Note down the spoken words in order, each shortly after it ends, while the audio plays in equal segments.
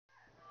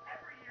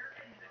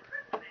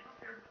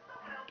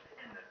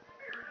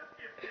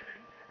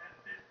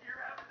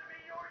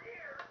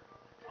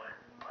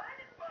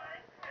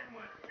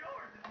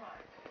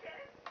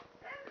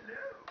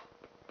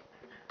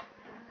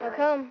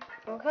Welcome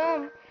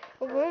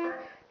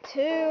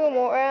to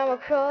more Animal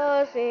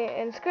Crossing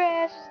and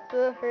scratch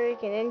the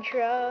freaking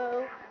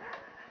intro.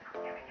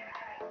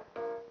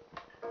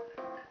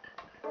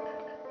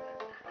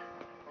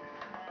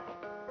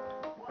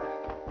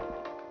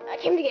 I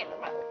came to get it.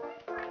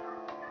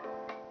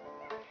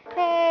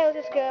 Hey, let's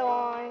just go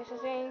on.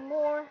 Just saying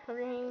more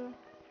ring.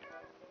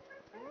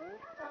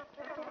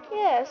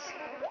 Yes.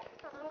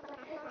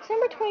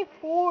 December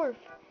 24th,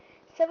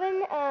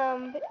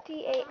 7:50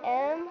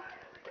 a.m.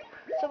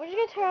 So we're just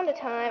gonna turn on the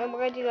time and we're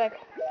gonna do like,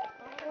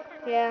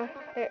 yeah,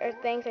 there are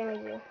things I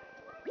need to do.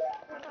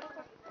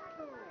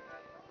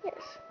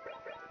 Yes.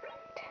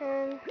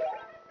 10.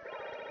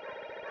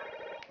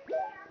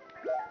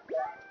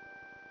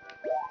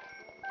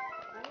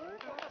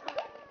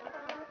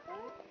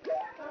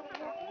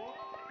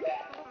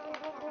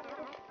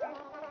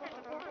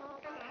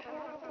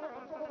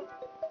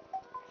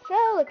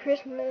 So the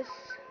Christmas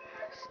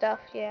stuff,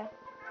 yeah.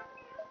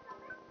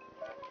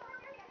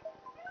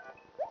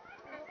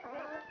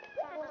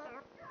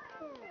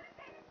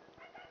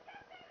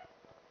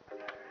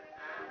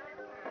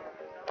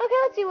 Okay,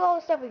 let's see what all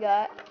the stuff we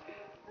got.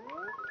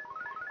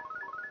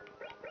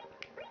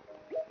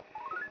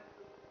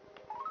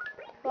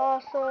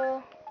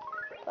 Vasa.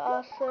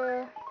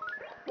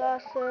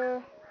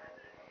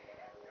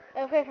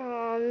 Okay, come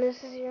on.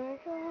 This is your.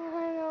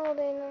 I know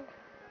they know.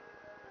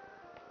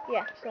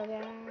 Yeah, so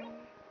down.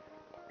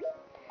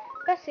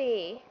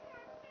 Bessie.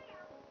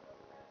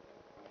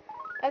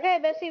 Okay,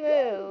 Bessie,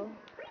 move.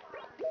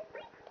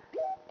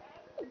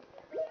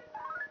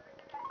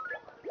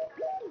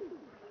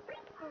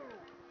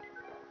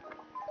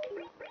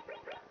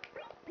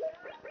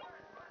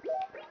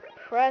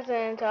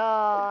 Present. Oh,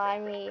 I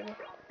need.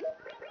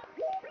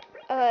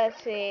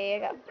 Let's see. I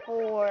got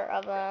 4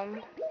 of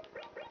them.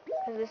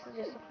 Because this is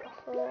just a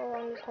fossil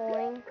I'm just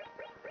holding.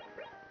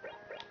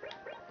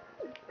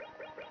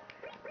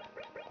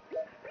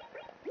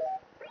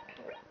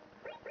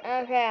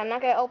 Okay, I'm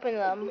not gonna open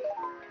them.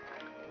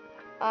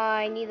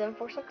 I need them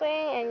for something,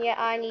 and yet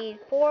I need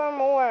 4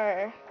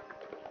 more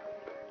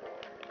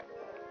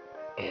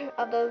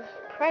of those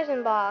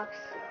present box.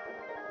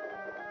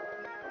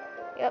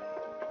 Yep.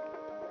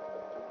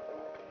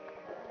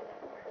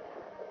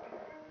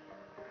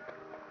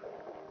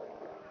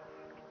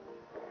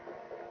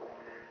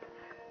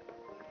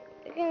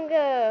 You can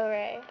go,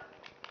 Ray.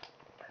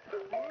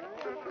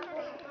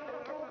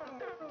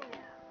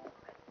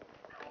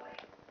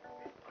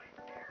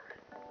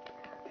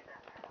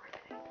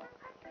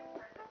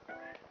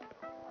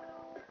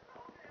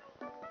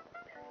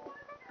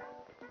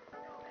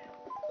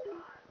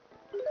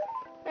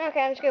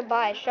 Okay, I'm just gonna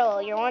buy a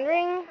shovel. You're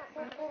wondering?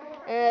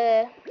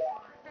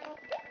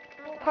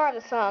 Part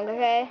of the song,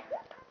 okay?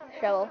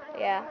 Shovel,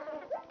 yeah.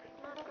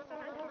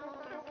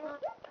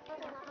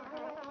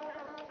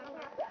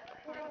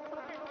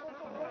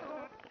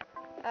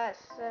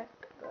 Sick.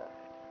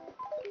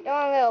 Don't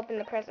want to open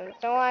the presents.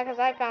 Don't lie, because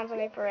I found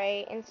something for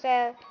Ray.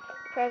 Instead,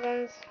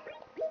 presents.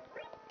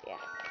 Yeah.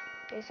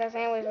 It says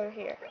anyways over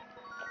here.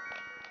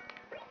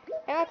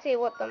 And let's see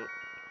what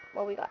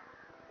we got.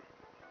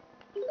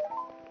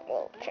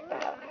 We'll check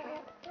that out.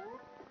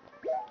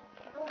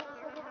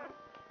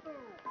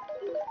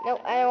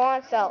 Nope, I don't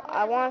want to sell.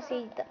 I want to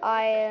see the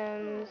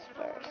items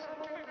first.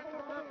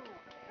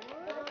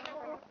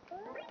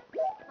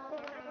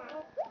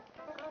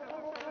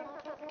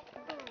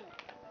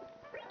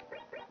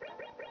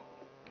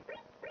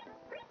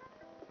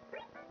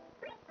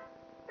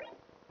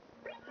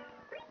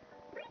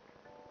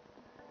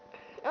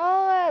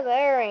 Oh, that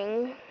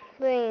airing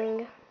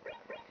thing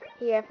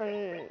here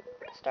from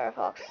Star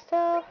Fox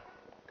stuff.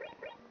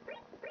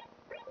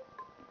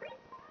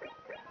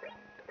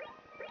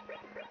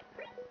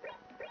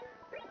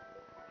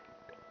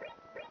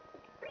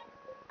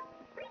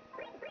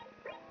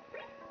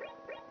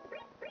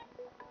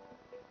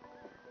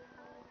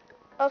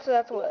 Also,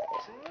 that's what it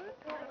is.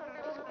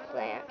 It's a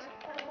plant.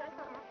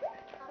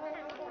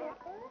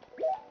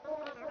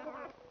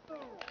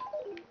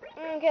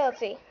 Okay, let's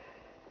see.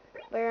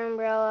 Bear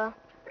umbrella,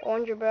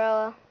 orange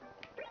umbrella.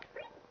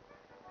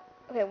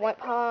 Okay, white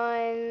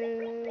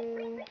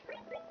pine.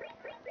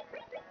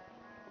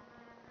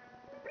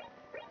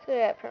 So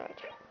yeah, pretty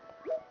much.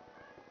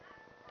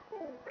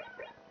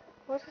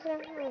 What's this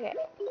again? Okay.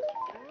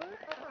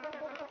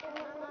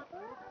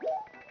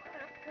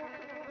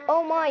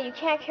 Oh my, you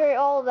can't carry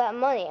all of that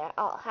money.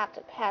 I'll have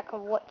to pack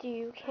what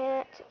you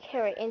can't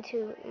carry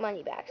into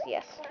money bags.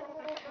 Yes.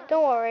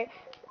 Don't worry.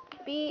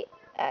 Be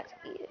at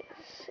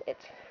ease.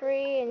 It's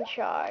free in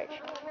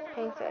charge.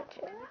 Thanks, okay,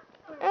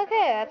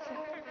 that's...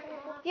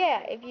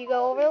 Yeah, if you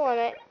go over the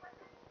limit,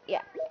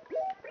 yeah.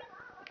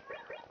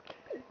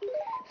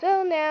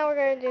 So now we're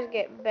going to just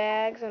get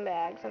bags and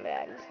bags and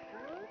bags.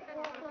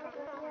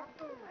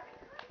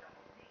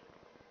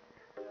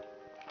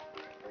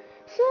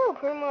 So,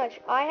 pretty much,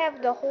 I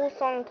have the whole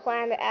song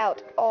planned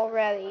out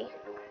already.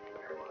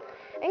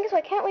 And guess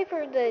what, I can't wait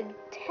for the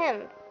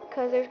 10th,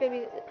 because there's going to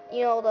be,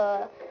 you know,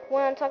 the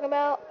one I'm talking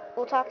about.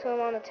 We'll talk to him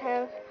on the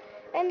 10th.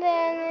 And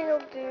then he'll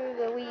do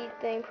the weed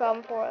thing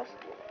problem for us.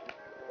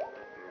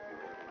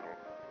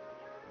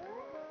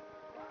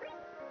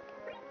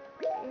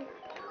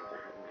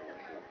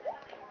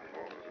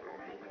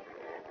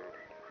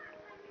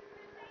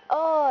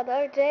 Oh, the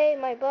other day,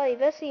 my buddy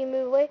Bessie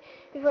moved away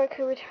before I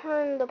could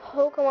return the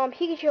Pokemon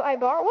Pikachu I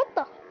borrowed. What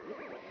the?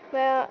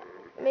 Well,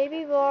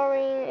 maybe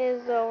borrowing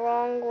is the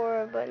wrong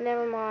word, but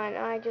never mind.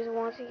 I just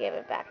want to give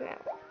it back now.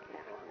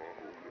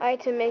 I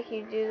hate to make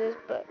you do this,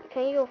 but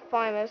can you go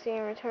find Bessie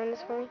and return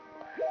this for me?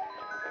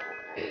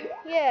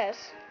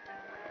 Yes.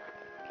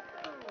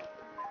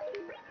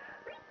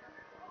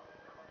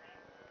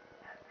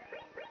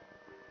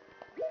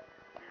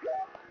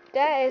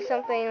 That is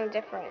something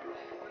different.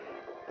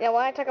 Yeah,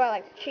 when I talk about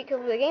like the cheat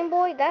code for the Game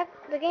Boy,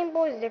 the Game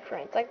Boy is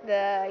different. It's like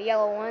the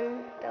yellow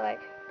one,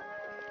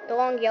 the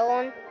long yellow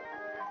one.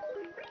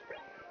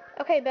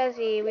 Okay,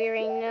 Bessie, we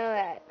already know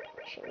that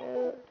she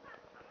moved.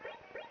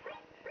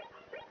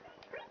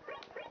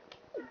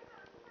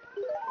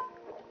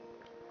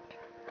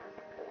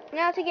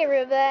 Now to get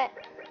rid of that,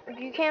 if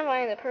you can't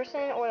find the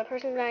person or the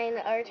person's not in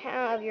the other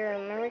town of your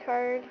memory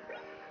card,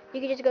 you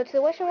can just go to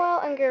the wishing well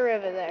and get rid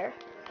of it there.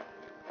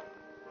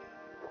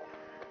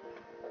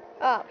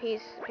 Oh,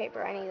 piece of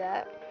paper, I need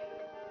that.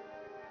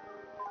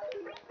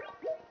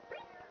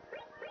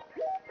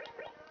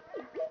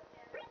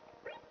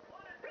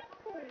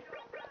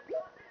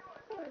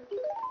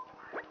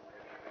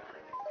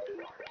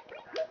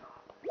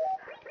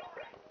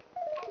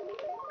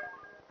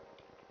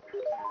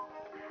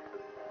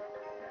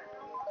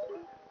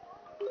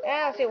 I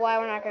don't see why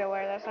we're not going to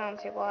wear this, I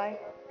don't see why.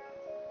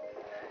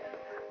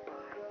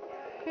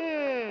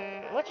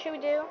 What should we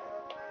do?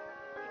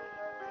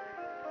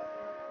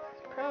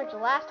 Pretty much the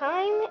last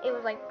time, it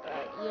was like,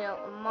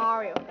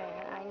 Mario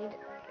fan. I need to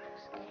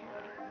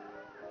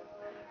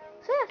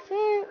so yeah,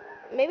 see,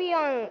 maybe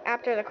on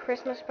after the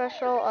Christmas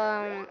special,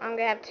 I'm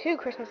gonna have 2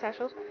 Christmas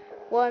specials.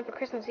 One for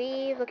Christmas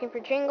Eve, looking for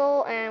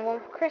Jingle, and one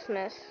for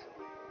Christmas.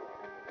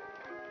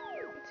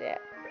 That's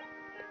it.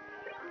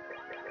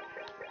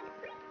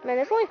 Man,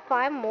 there's only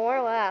 5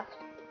 more left.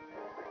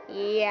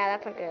 Yeah,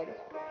 that's not good.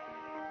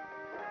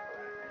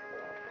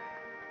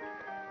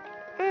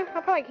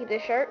 I'll probably keep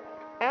this shirt.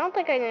 I don't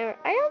think I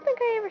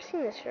ever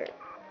seen this shirt.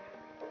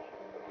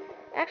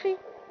 Actually,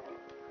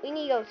 we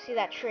need to go see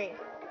that tree.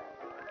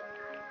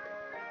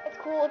 It's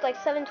cool. It's like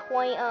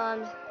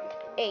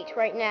 7:28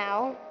 right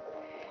now.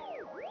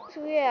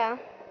 So yeah.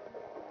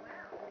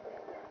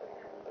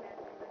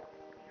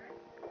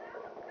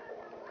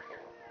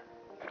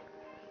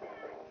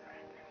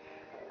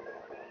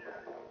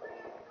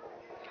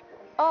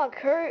 Oh,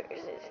 Kurt,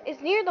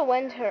 it's near the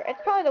winter.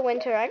 It's probably the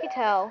winter. I could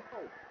tell.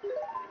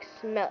 I can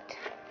smell it.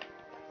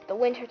 The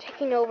winter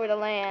taking over the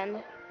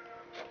land.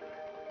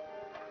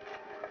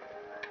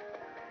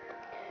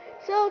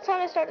 So it's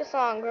time to start the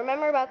song.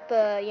 Remember about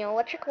the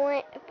electric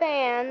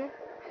fan.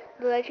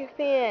 The electric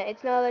fan.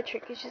 It's not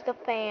electric. It's just a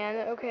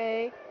fan.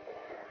 Okay.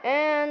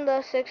 And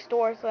the 6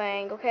 door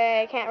thing.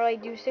 Okay. I can't really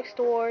do 6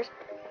 doors.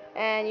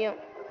 And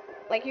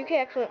like you can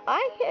actually,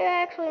 I can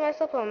actually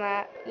mess up on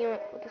that.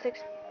 With the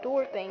 6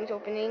 door things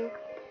opening.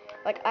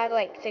 Like I'd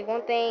like say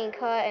one thing,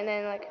 cut, and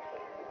then like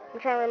I'm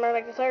trying to remember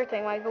like this other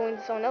thing while going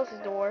to someone else's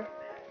door.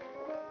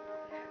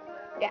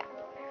 Yeah.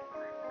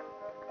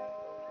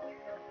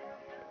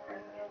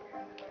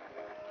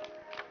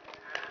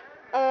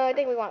 I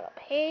think we want to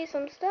pay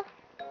some stuff.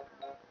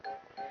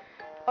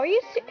 Are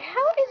you?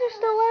 How is there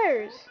still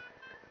letters?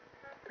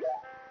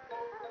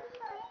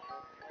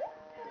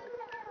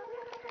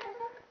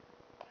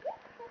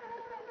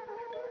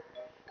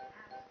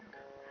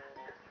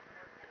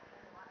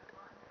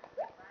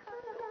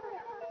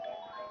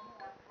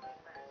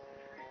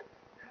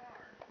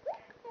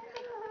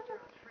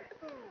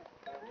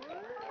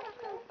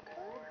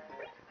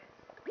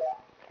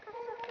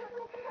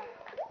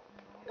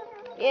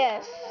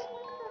 Yes.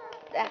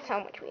 That's how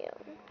much we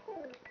owe.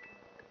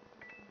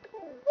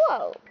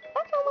 Whoa.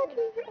 That's how much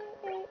we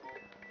owe.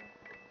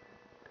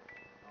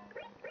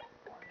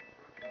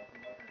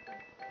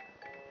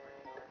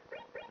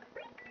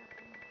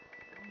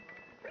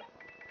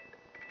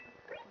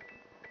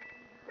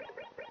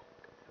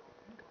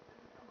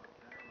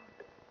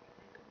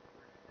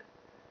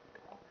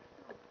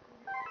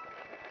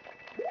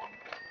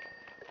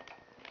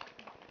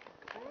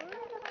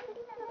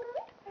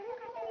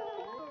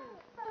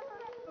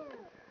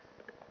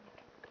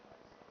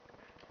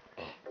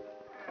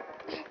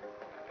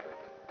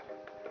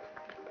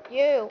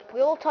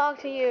 We'll talk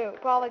to you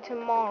probably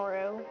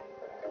tomorrow.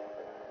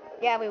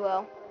 Yeah, we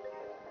will.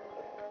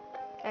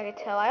 I can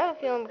tell. I have a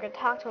feeling we're gonna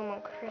talk to him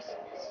on Christmas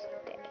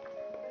Day.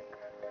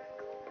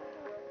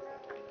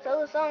 So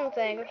the song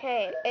thing,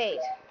 okay, 8.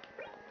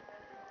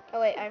 Oh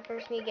wait, I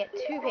first need to get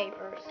 2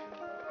 papers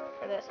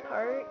for this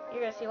part.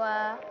 You're gonna see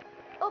why.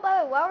 Oh, by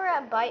the way, while we're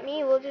at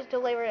BiteMe, we'll just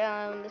deliver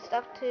the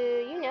stuff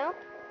to,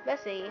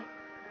 Bessie.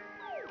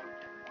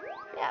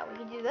 Yeah, we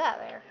can do that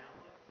there.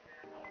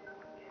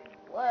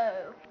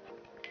 Whoa.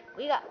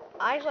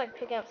 I just like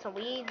picking up some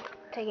weed,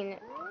 taking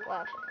it,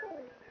 well,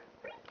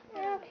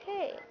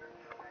 okay.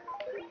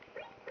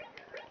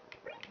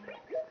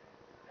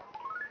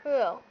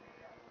 Well,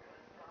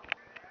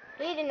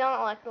 he did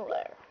not like the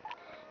letter.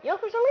 You know,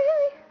 for some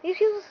reason, these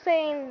people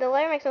saying the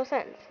letter makes no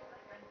sense.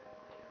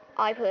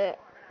 I put it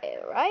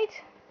right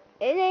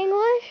in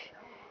English,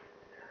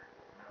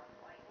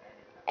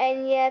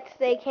 and yet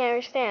they can't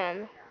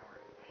understand.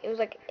 It was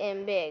like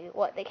in big.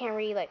 What? They can't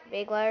read like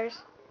big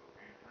letters?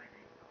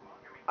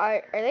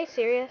 Are they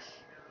serious?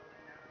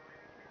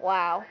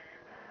 Wow.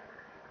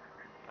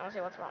 I don't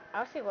see what's wrong. I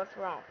don't see what's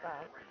wrong with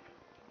that.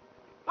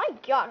 My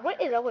God,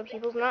 what is up with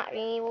people not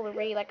being able to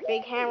read like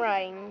big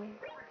handwriting?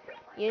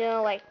 You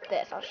know, like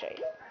this. I'll show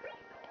you.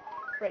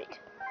 Ready.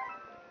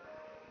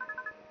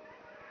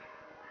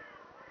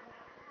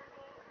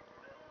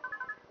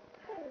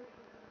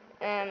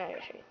 And I'm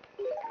gonna show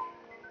you.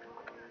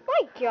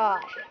 My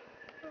gosh.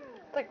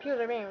 It's like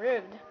people are being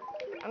rude.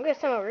 I'm gonna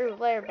send a rude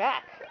letter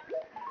back.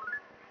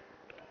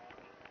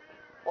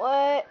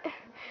 What?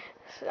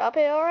 Stop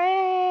it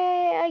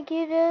already! I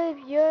give up.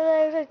 Your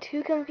letters are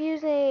too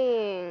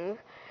confusing.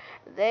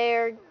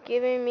 They're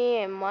giving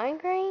me a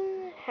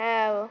migraine?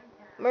 Have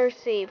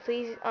mercy,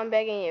 please. I'm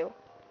begging you.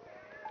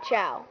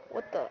 Chow.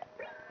 What the?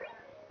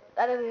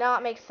 That does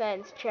not make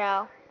sense,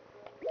 Chow.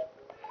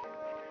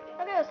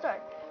 Okay, let's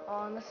start.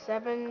 On the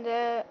 7th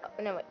day,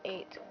 no,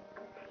 8th.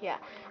 Yeah.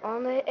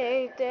 On the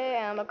 8th day,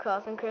 Animal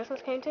Crossing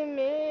Christmas came to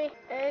me.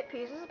 8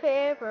 pieces of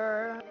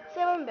paper,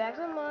 7 bags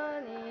of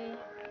money,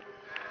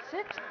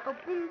 6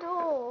 open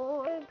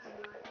doors.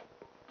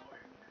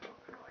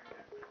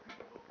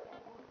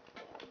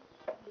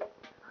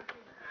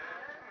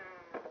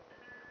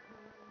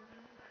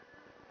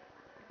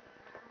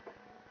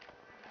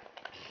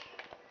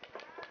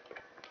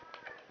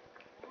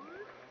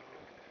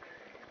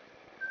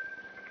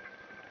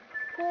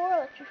 Poor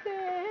electric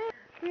fan,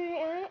 free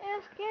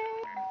NES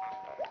game.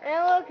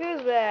 And look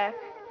who's back.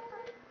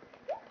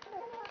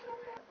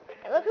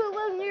 And look who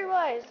lives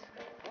nearby.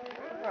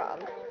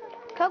 Frog.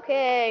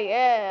 Cupcake,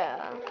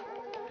 yeah.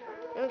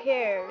 Who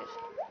cares?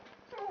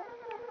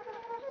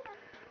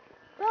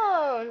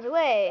 Bones,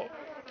 wait.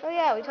 Oh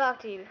yeah, we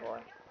talked to you before.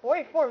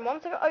 44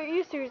 months ago? Are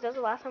you serious? That's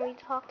the last time we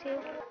talked to you?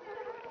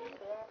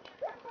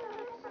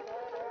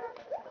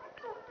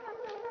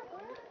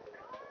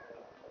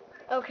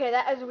 Okay,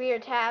 that is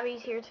weird.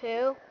 Tabby's here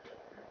too.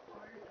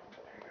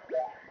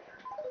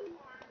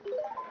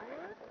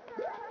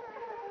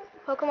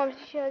 Pokemon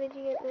Show, did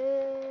you get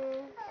this?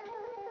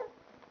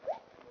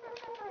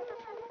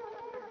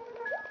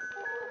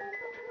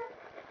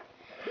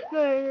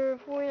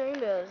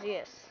 $949,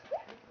 yes.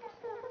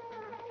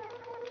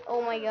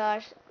 Oh my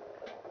gosh.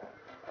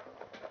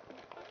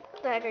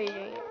 What the heck are you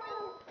doing?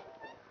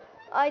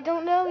 I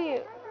don't know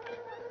you.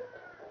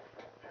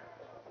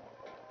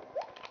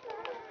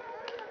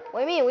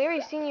 What do you mean? We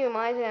already seen you in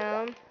my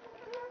town.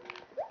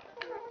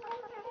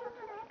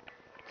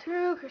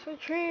 2 Christmas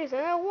trees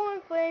and a one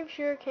flame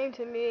sure came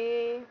to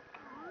me.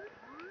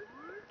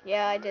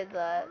 Yeah, I did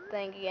that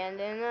thing again,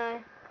 didn't I?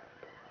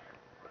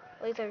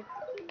 At least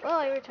well,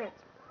 I returned.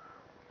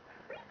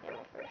 Yeah, my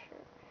first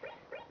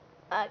shirt.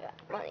 I got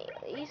money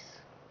at least.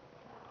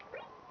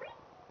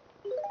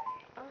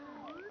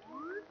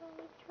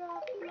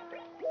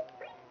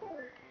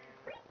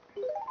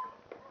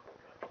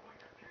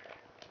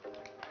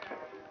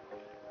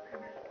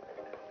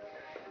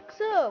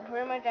 So,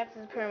 pretty much that's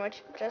pretty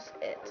much just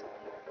it.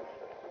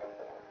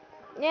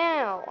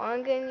 Now,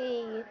 I'm gonna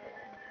need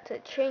to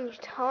change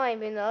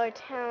time in the other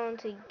town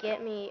to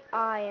get me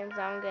items.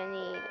 I'm gonna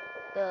need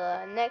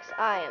the next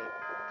item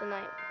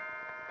tonight.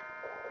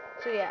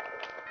 So yeah,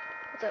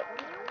 what's up?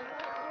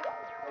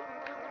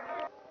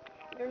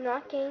 You're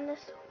not getting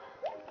this.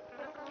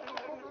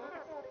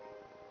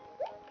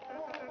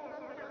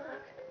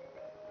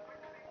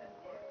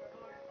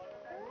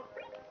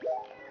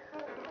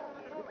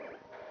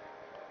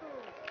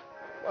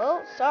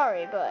 Well,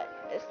 sorry, but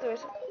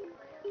there's.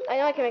 I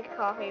know I can make a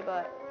coffee,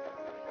 but.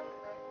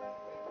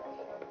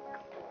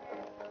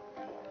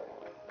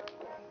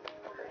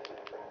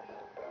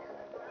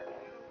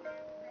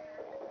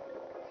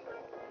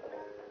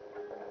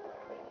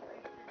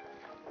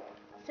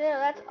 So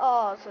that's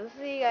all. So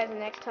see you guys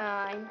next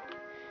time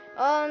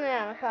on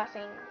Animal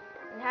Crossing.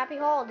 And happy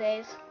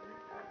holidays.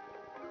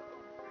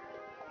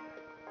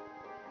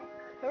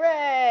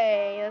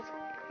 Hooray! Let's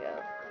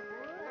go.